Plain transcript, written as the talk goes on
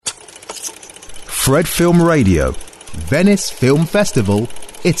Fred Film Radio, Venice Film Festival,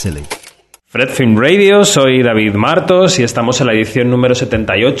 Italy. Fred Film Radio, soy David Martos y estamos en la edición número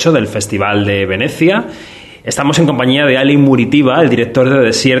 78 del Festival de Venecia. Estamos en compañía de Ali Muritiba, el director de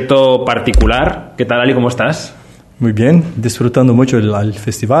Desierto Particular. ¿Qué tal, Ali? ¿Cómo estás? Muy bien, disfrutando mucho el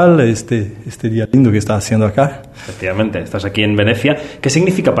festival, este día lindo que está haciendo acá. Efectivamente, estás aquí en Venecia. ¿Qué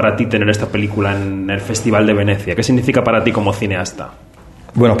significa para ti tener esta película en el Festival de Venecia? ¿Qué significa para ti como cineasta?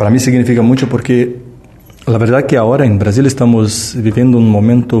 Bueno, para mí significa mucho porque la verdad que ahora en Brasil estamos viviendo un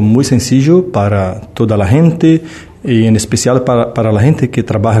momento muy sencillo para toda la gente y en especial para la gente que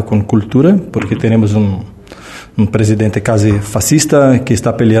trabaja con cultura, porque tenemos un presidente casi fascista que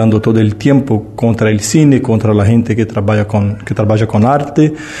está peleando todo el tiempo contra el cine, contra la gente que trabaja con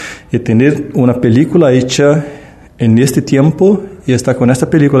arte, y tener una película hecha en este tiempo y estar con esta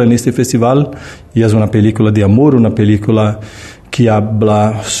película en este festival, y es una película de amor, una película que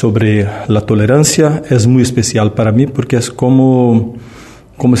habla sobre la tolerancia, es muy especial para mí porque es como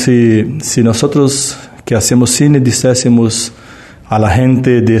si nosotros que hacemos cine dijésemos a la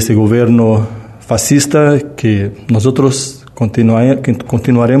gente de este gobierno fascista que nosotros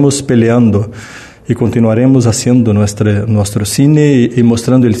continuaremos peleando y continuaremos haciendo nuestro cine y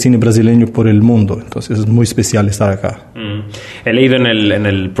mostrando el cine brasileño por el mundo. Entonces es muy especial estar acá. He leído en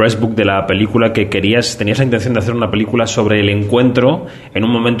el press book de la película que tenías la intención de hacer una película sobre el encuentro en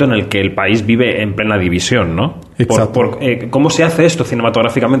un momento en el que el país vive en plena división, ¿no? Exacto. ¿Cómo se hace esto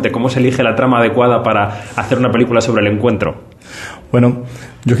cinematográficamente? ¿Cómo se elige la trama adecuada para hacer una película sobre el encuentro? Bueno,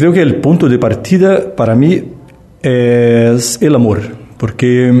 yo creo que el punto de partida para mí es el amor,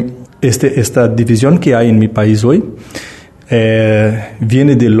 porque esta división que hay en mi país hoy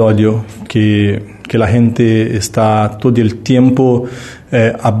viene del odio que la gente está todo el tiempo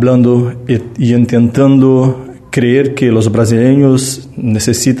hablando y intentando creer que los brasileños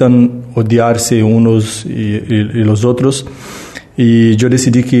necesitan odiarse unos y los otros. Y yo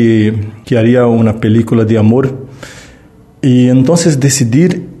decidí que haría una película de amor. Y entonces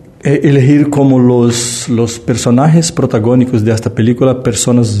elegir como los personajes protagónicos de esta película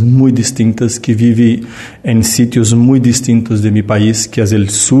personas muy distintas que viven en sitios muy distintos de mi país, que es el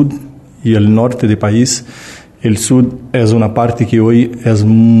sur y el norte del país. El sur es una parte que hoy es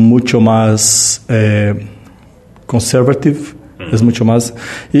mucho más es mucho más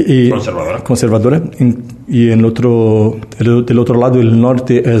conservadora. Y del otro lado el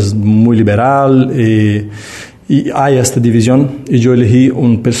norte es muy liberal. Y hay esta división, y yo elegí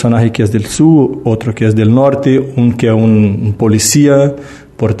un personaje que es del sur, otro que es del norte, que es un policía,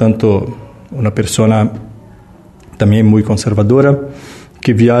 por tanto, una persona también muy conservadora,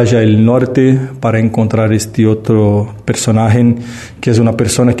 que viaja al norte para encontrar este otro personaje, que es una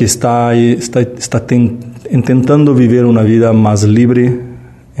persona que está intentando vivir una vida más libre,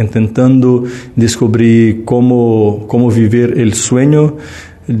 intentando descubrir cómo vivir el sueño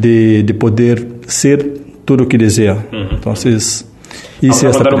de poder ser todo lo que desea. Entonces, vamos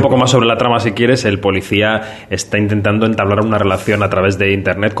a contar un poco más sobre la trama si quieres. El policía está intentando entablar una relación a través de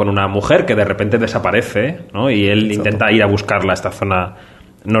internet con una mujer que de repente desaparece, ¿no? Y él intenta ir a buscarla a esta zona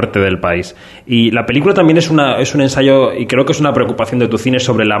norte del país. Y la película también es un ensayo, y creo que es una preocupación de tu cine,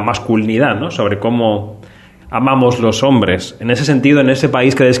 sobre la masculinidad, ¿no? Sobre cómo amamos los hombres. En ese sentido, en ese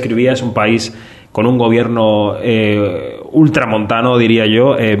país que describías, un país con un gobierno ultramontano, diría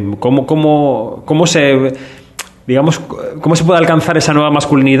yo, ¿cómo se puede alcanzar esa nueva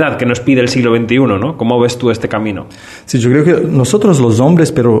masculinidad que nos pide el siglo XXI, ¿no? ¿Cómo ves tú este camino? Sí, yo creo que nosotros los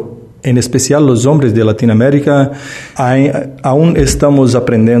hombres, pero en especial los hombres de Latinoamérica, aún estamos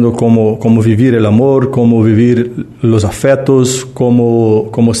aprendiendo cómo vivir el amor, cómo vivir los afectos,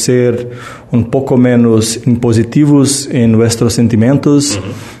 cómo ser un poco menos impositivos en nuestros sentimientos. Uh-huh.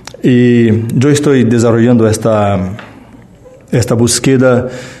 Y yo estoy desarrollando esta búsqueda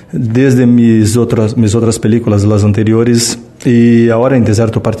desde mis otras películas, las anteriores, y ahora en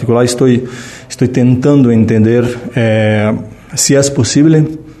Desierto Particular estoy tentando entender si es posible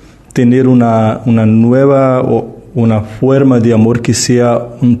tener una nueva o una forma de amor que sea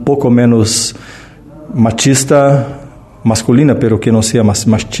un poco menos masculina, pero que no sea más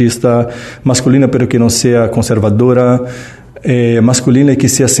machista, masculina, pero que no sea conservadora, masculina y que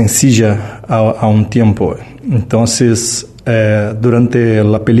sea sencilla a un tiempo. Entonces, durante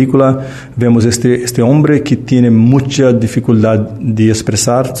la película vemos este hombre que tiene mucha dificultad de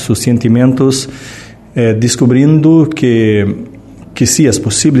expresar sus sentimientos, descubriendo que sí es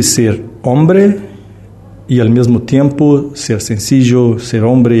posible ser hombre y al mismo tiempo ser sencillo, ser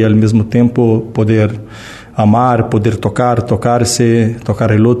hombre y al mismo tiempo poder amar, poder tocarse,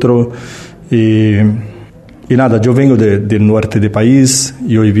 tocar el otro. Y Y nada, yo vengo del norte del país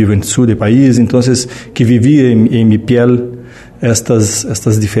y hoy vivo en el sur del país, entonces que viví en mi piel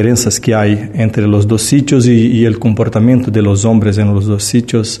estas diferencias que hay entre los dos sitios y el comportamiento de los hombres en los dos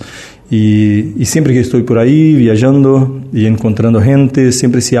sitios. Y siempre que estoy por ahí viajando y encontrando gente,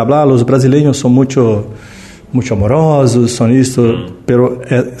 siempre se habla, los brasileños son mucho amorosos, son esto, pero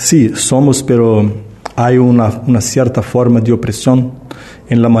sí, somos, pero hay una cierta forma de opresión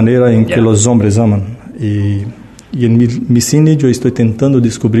en la manera en que los hombres aman. Y en mi cine yo estoy intentando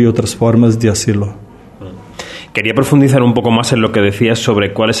descubrir otras formas de hacerlo. Quería profundizar un poco más en lo que decías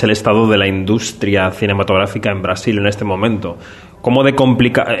sobre cuál es el estado de la industria cinematográfica en Brasil en este momento. ¿Cómo de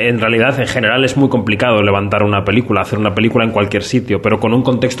en realidad, en general, es muy complicado levantar una película, hacer una película en cualquier sitio, pero con un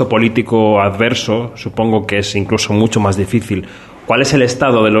contexto político adverso, supongo que es incluso mucho más difícil. ¿Cuál es el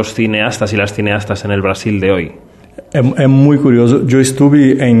estado de los cineastas y las cineastas en el Brasil de hoy? Es muy curioso. Yo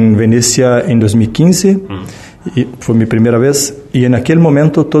estuve en Venecia en 2015, y fue mi primera vez, y en aquel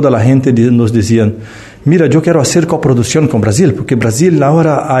momento toda la gente nos decía, mira, yo quiero hacer coproducción con Brasil, porque Brasil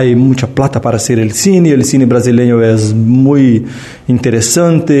ahora hay mucha plata para hacer el cine brasileño es muy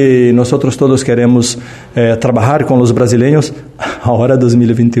interesante, nosotros todos queremos trabajar con los brasileños. Ahora,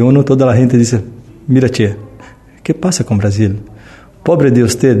 2021, toda la gente dice, mira, che, ¿qué pasa con Brasil? Pobre de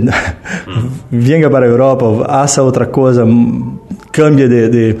usted, venga para Europa, haga otra cosa, cambie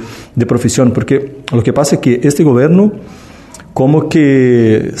de profesión, porque lo que pasa es que este gobierno como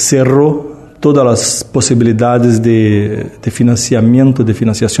que cerró todas las posibilidades de financiamiento, de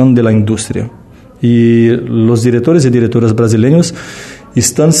financiación de la industria. Y los directores y directoras brasileños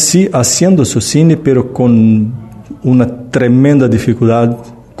están sí haciendo su cine, pero con una tremenda dificultad,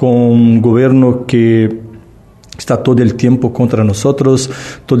 con un gobierno que está todo el tiempo contra nosotros,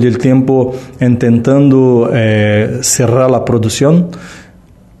 todo el tiempo intentando cerrar la producción,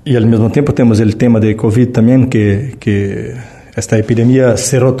 y al mismo tiempo tenemos el tema de COVID también, que esta epidemia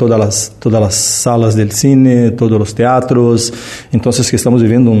cerró todas las salas del cine, todos los teatros, entonces que estamos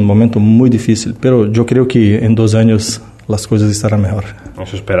viviendo un momento muy difícil, pero yo creo que en 2 años las cosas estarán mejor.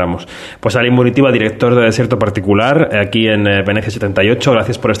 Eso esperamos. Pues Ali Muritiba, director de Desierto Particular, aquí en Venecia 78,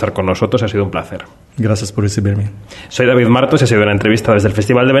 gracias por estar con nosotros, ha sido un placer. Gracias por recibirme. Soy David Martos y ha sido una entrevista desde el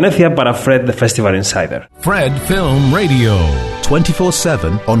Festival de Venecia para Fred, The Festival Insider. Fred Film Radio.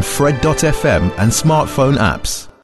 24/7 on Fred.fm and smartphone apps.